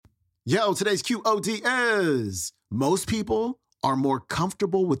Yo, today's QOD is most people are more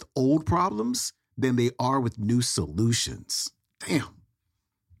comfortable with old problems than they are with new solutions. Damn.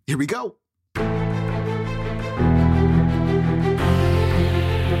 Here we go.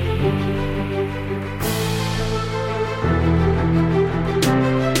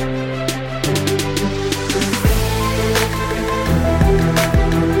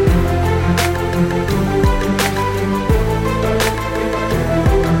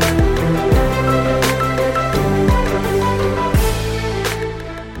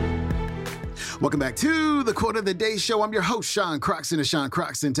 Welcome back to the Quote of the Day Show. I'm your host, Sean Croxton of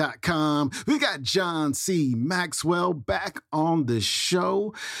SeanCroxton.com. We got John C. Maxwell back on the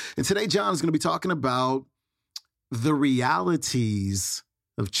show. And today, John is going to be talking about the realities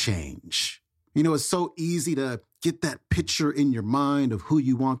of change. You know, it's so easy to get that picture in your mind of who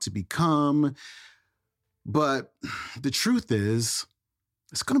you want to become. But the truth is,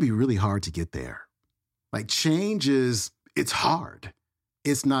 it's going to be really hard to get there. Like change it's hard.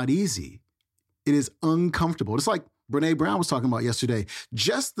 It's not easy. It is uncomfortable. It's like Brene Brown was talking about yesterday.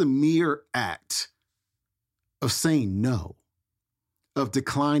 Just the mere act of saying no, of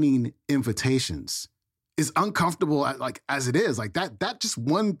declining invitations is uncomfortable as it is. Like that just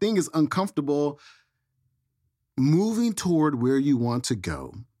one thing is uncomfortable. Moving toward where you want to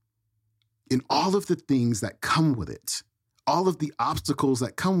go and all of the things that come with it, all of the obstacles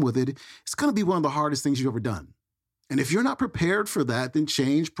that come with it, it's going to be one of the hardest things you've ever done. And if you're not prepared for that, then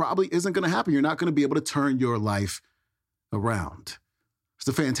change probably isn't going to happen. You're not going to be able to turn your life around. It's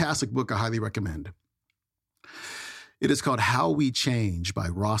a fantastic book I highly recommend. It is called How We Change by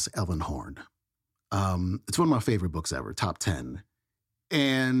Ross Ellenhorn. It's one of my favorite books ever, top 10.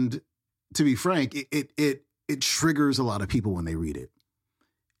 And to be frank, it triggers a lot of people when they read it.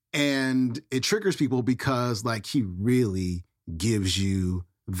 And it triggers people because he really gives you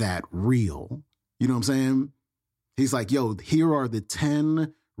that real. You know what I'm saying? He's like, yo, here are the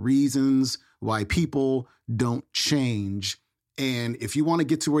 10 reasons why people don't change. And if you want to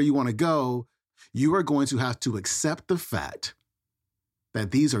get to where you want to go, you are going to have to accept the fact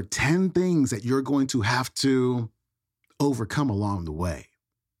that these are 10 things that you're going to have to overcome along the way.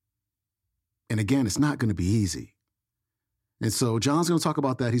 And again, it's not going to be easy. And so John's going to talk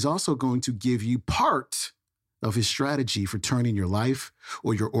about that. He's also going to give you part of his strategy for turning your life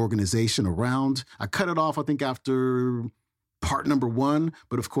or your organization around. I cut it off, I think, after part number 1.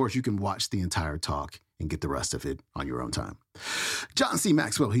 But of course, you can watch the entire talk and get the rest of it on your own time. John C.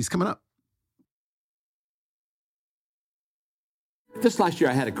 Maxwell, he's coming up. This last year,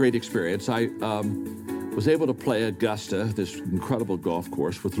 I had a great experience. I was able to play Augusta, this incredible golf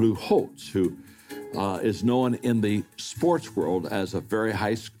course, with Lou Holtz, who is known in the sports world as a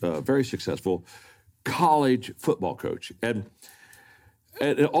very successful college football coach. And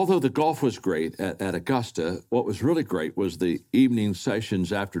although the golf was great at Augusta, what was really great was the evening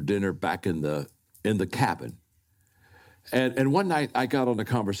sessions after dinner back in the cabin. And one night I got on a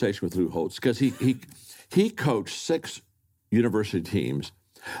conversation with Lou Holtz because he coached 6 university teams,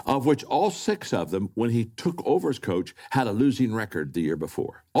 of which all 6 of them, when he took over as coach, had a losing record the year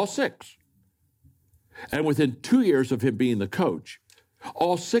before. All 6. And within 2 years of him being the coach,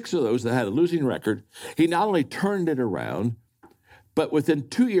 all 6 of those that had a losing record, he not only turned it around, but within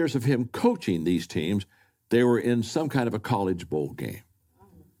 2 years of him coaching these teams, they were in some kind of a college bowl game.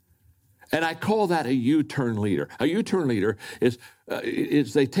 And I call that a U-turn leader. A U-turn leader is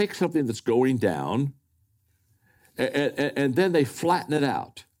they take something that's going down, and then they flatten it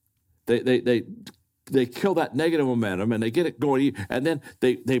out. They kill that negative momentum and they get it going, and then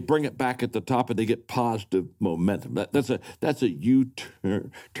they bring it back at the top and they get positive momentum. That's a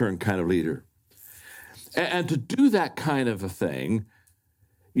U-turn kind of leader. And to do that kind of a thing,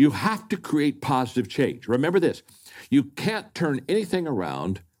 you have to create positive change. Remember this, you can't turn anything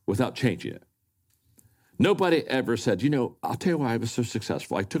around without changing it. Nobody ever said, I'll tell you why I was so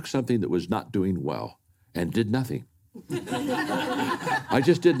successful. I took something that was not doing well and did nothing. I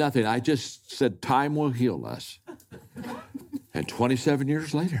just did nothing. I just said, time will heal us. And 27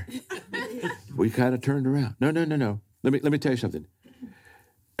 years later, we kind of turned around. No. Let me tell you something.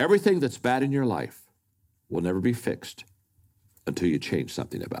 Everything that's bad in your life will never be fixed until you change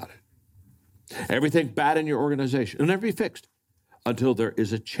something about it. Everything bad in your organization will never be fixed until there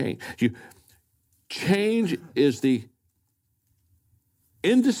is a change. Change is the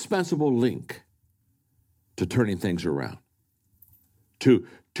indispensable link to turning things around, to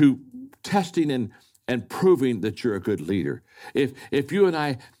testing and proving that you're a good leader. If you and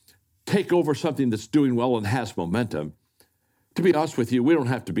I take over something that's doing well and has momentum, To be honest with you, we don't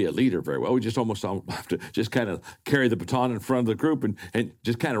have to be a leader very well. We just almost have to just kind of carry the baton in front of the group and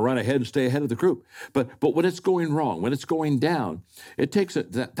just kind of run ahead and stay ahead of the group. But when it's going wrong, when it's going down, it takes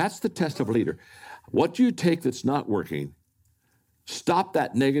that's the test of a leader. What do you take that's not working? Stop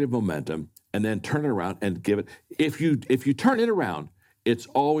that negative momentum and then turn it around and give it. If you turn it around, it's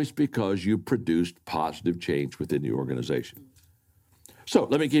always because you produced positive change within the organization. So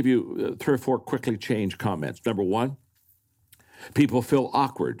let me give you 3 or 4 quickly change comments. Number 1, people feel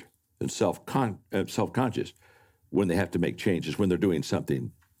awkward and self-conscious when they have to make changes, when they're doing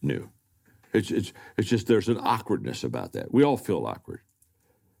something new. It's just there's an awkwardness about that. We all feel awkward.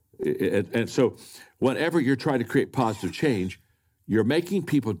 And so whenever you're trying to create positive change, you're making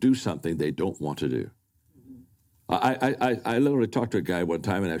people do something they don't want to do. I literally talked to a guy one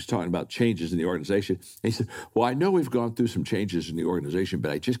time, and I was talking about changes in the organization. And he said, well, I know we've gone through some changes in the organization,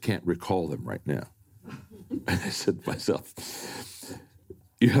 but I just can't recall them right now. And I said to myself,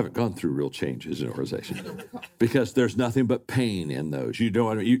 you haven't gone through real changes in an organization because there's nothing but pain in those. You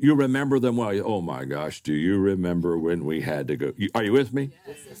don't. You remember them well. Oh my gosh, do you remember when we had to go? Are you with me?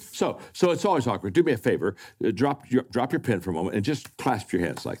 Yes. So it's always awkward. Do me a favor, drop your pen for a moment and just clasp your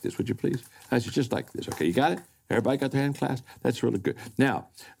hands like this, would you please? Just like this. Okay, you got it? Everybody got their hand clasped? That's really good. Now,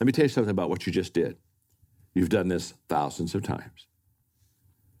 let me tell you something about what you just did. You've done this thousands of times.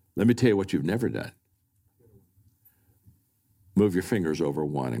 Let me tell you what you've never done. Move your fingers over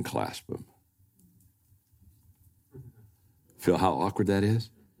one and clasp them. Feel how awkward that is?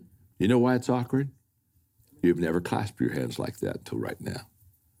 You know why it's awkward? You've never clasped your hands like that until right now.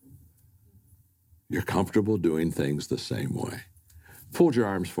 You're comfortable doing things the same way. Fold your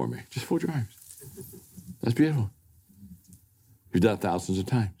arms for me. Just fold your arms. That's beautiful. You've done it thousands of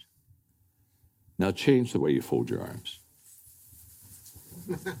times. Now change the way you fold your arms.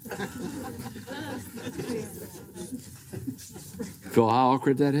 Feel how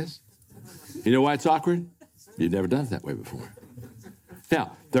awkward that is? You know why it's awkward? You've never done it that way before.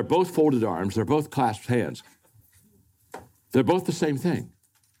 Now, they're both folded arms. They're both clasped hands. They're both the same thing.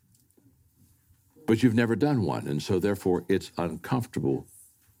 But you've never done one, and so therefore it's uncomfortable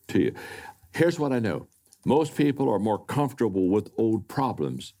to you. Here's what I know. Most people are more comfortable with old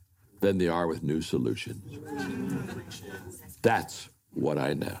problems than they are with new solutions. That's what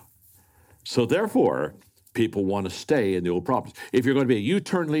I know. So therefore, people want to stay in the old problems. If you're going to be a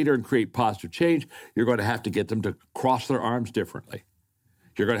U-turn leader and create positive change, you're going to have to get them to cross their arms differently.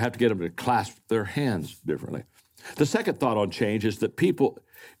 You're going to have to get them to clasp their hands differently. The second thought on change is that people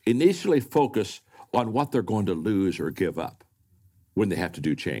initially focus on what they're going to lose or give up when they have to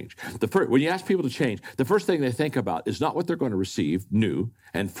do change. When you ask people to change, the first thing they think about is not what they're going to receive, new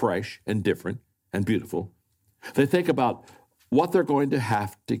and fresh and different and beautiful. They think about what they're going to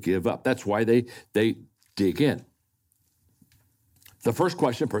have to give up. That's why they dig in. The first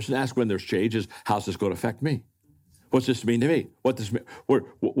question a person asks when there's change is, how's this going to affect me? What's this mean to me? What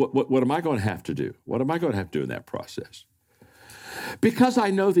am I going to have to do? What am I going to have to do in that process? Because I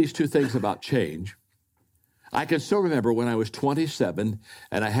know these two things about change, I can still remember when I was 27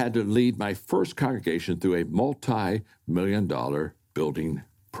 and I had to lead my first congregation through a multi-million-dollar building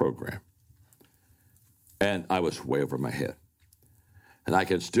program. And I was way over my head. And I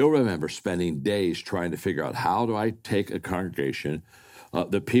can still remember spending days trying to figure out how do I take a congregation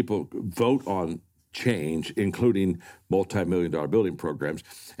that people vote on change, including multi-million-dollar building programs,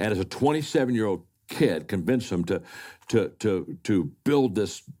 and as a 27-year-old kid, convince them to build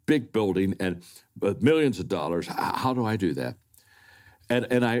this big building and millions of dollars. How do I do that?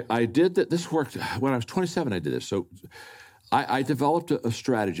 And I did that. This worked when I was 27. I did this. So I developed a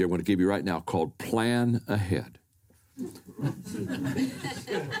strategy I'm going to give you right now called Plan Ahead.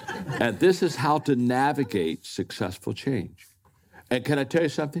 And this is how to navigate successful change. And can I tell you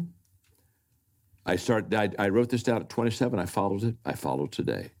something? I wrote this down at 27. I followed it. I followed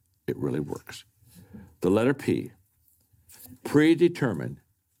today. It really works. The letter P, predetermine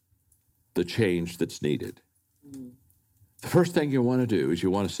the change that's needed. The first thing you want to do is you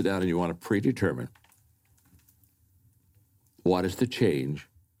want to sit down and you want to predetermine what is the change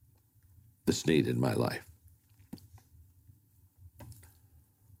that's needed in my life.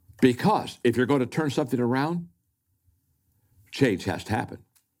 Because if you're going to turn something around, change has to happen.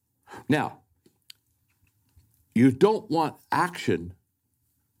 Now, you don't want action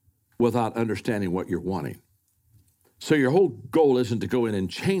without understanding what you're wanting. So your whole goal isn't to go in and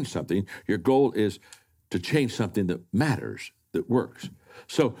change something. Your goal is to change something that matters, that works.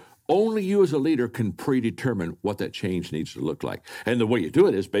 So only you as a leader can predetermine what that change needs to look like. And the way you do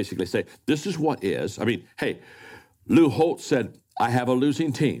it is basically say, this is what is. I mean, hey, Lou Holtz said, I have a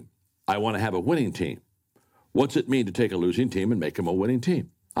losing team. I want to have a winning team. What's it mean to take a losing team and make them a winning team?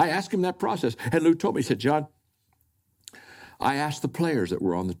 I asked him that process. And Lou told me, he said, John, I asked the players that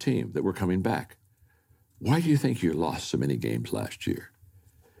were on the team that were coming back, why do you think you lost so many games last year?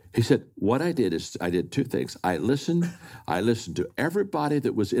 He said, what I did is I did two things. I listened to everybody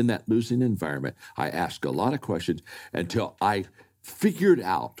that was in that losing environment. I asked a lot of questions until I figured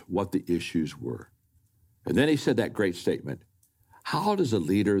out what the issues were. And then he said that great statement, how does a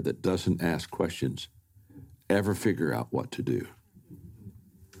leader that doesn't ask questions ever figure out what to do?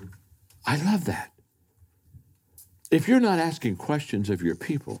 I love that. If you're not asking questions of your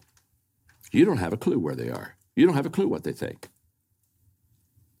people, you don't have a clue where they are. You don't have a clue what they think.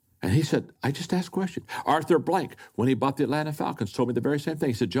 And he said, I just asked questions. Arthur Blank, when he bought the Atlanta Falcons, told me the very same thing.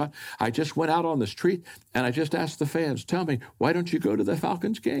 He said, John, I just went out on the street and I just asked the fans, tell me, why don't you go to the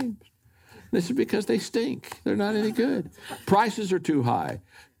Falcons games? And they said, because they stink. They're not any good. Prices are too high.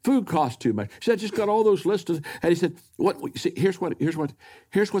 Food costs too much. He said, I just got all those lists. And he said, here's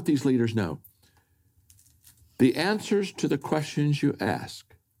what these leaders know. The answers to the questions you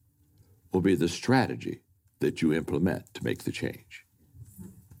ask will be the strategy that you implement to make the change.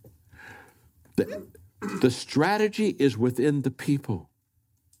 The strategy is within the people,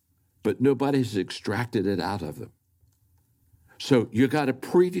 but nobody's extracted it out of them. So you got to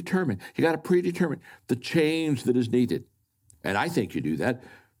predetermine the change that is needed. And I think you do that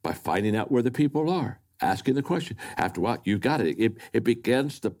by finding out where the people are, asking the question. After a while, you got it.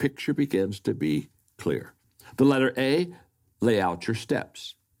 The picture begins to be clear. The letter A, lay out your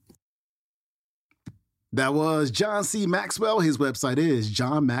steps. That was John C. Maxwell. His website is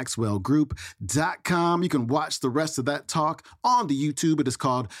johnmaxwellgroup.com. You can watch the rest of that talk on the YouTube. It is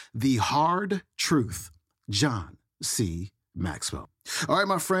called The Hard Truth. John C. Maxwell. All right,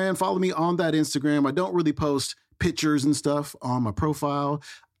 my friend, follow me on that Instagram. I don't really post pictures and stuff on my profile.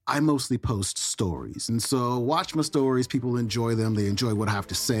 I mostly post stories. And so watch my stories. People enjoy them. They enjoy what I have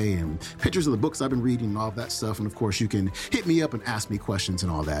to say and pictures of the books I've been reading and all of that stuff. And of course, you can hit me up and ask me questions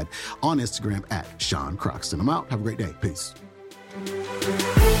and all that on Instagram at Sean Croxton. I'm out. Have a great day. Peace.